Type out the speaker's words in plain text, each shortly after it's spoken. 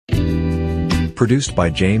Produced by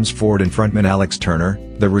James Ford and frontman Alex Turner,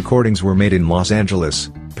 the recordings were made in Los Angeles,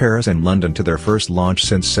 Paris and London to their first launch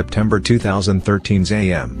since September 2013's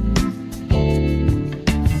AM.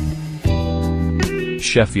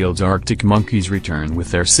 Sheffield's Arctic Monkeys return with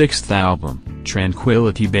their sixth album,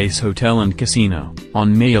 Tranquility Base Hotel and Casino,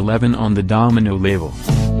 on May 11 on the Domino label.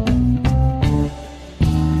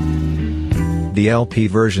 The LP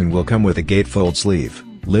version will come with a gatefold sleeve,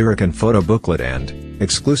 lyric and photo booklet and,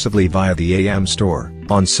 exclusively via the AM store,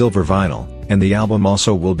 on silver vinyl, and the album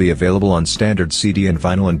also will be available on standard CD and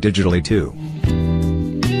vinyl and digitally too.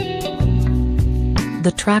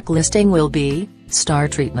 The track listing will be: Star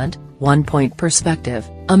Treatment, 1 Point Perspective,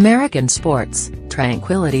 American Sports,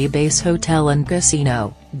 Tranquility Base Hotel and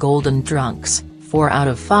Casino, Golden Drunks, 4 out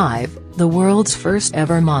of 5, The World's First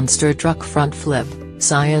Ever Monster Truck Front Flip,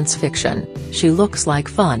 Science Fiction, She Looks Like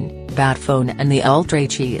Fun, Batphone and the Ultra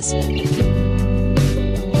Cheese.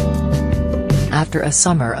 After a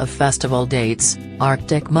summer of festival dates,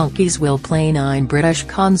 Arctic Monkeys will play 9 British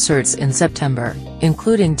concerts in September,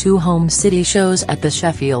 including 2 home city shows at the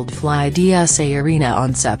Sheffield Fly DSA Arena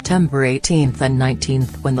on September 18th and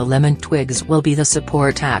 19th, when the Lemon Twigs will be the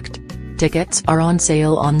support act. Tickets are on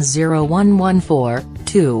sale on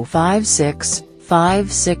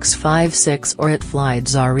 0114-256-5656 or at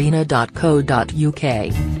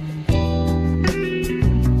flydsarena.co.uk.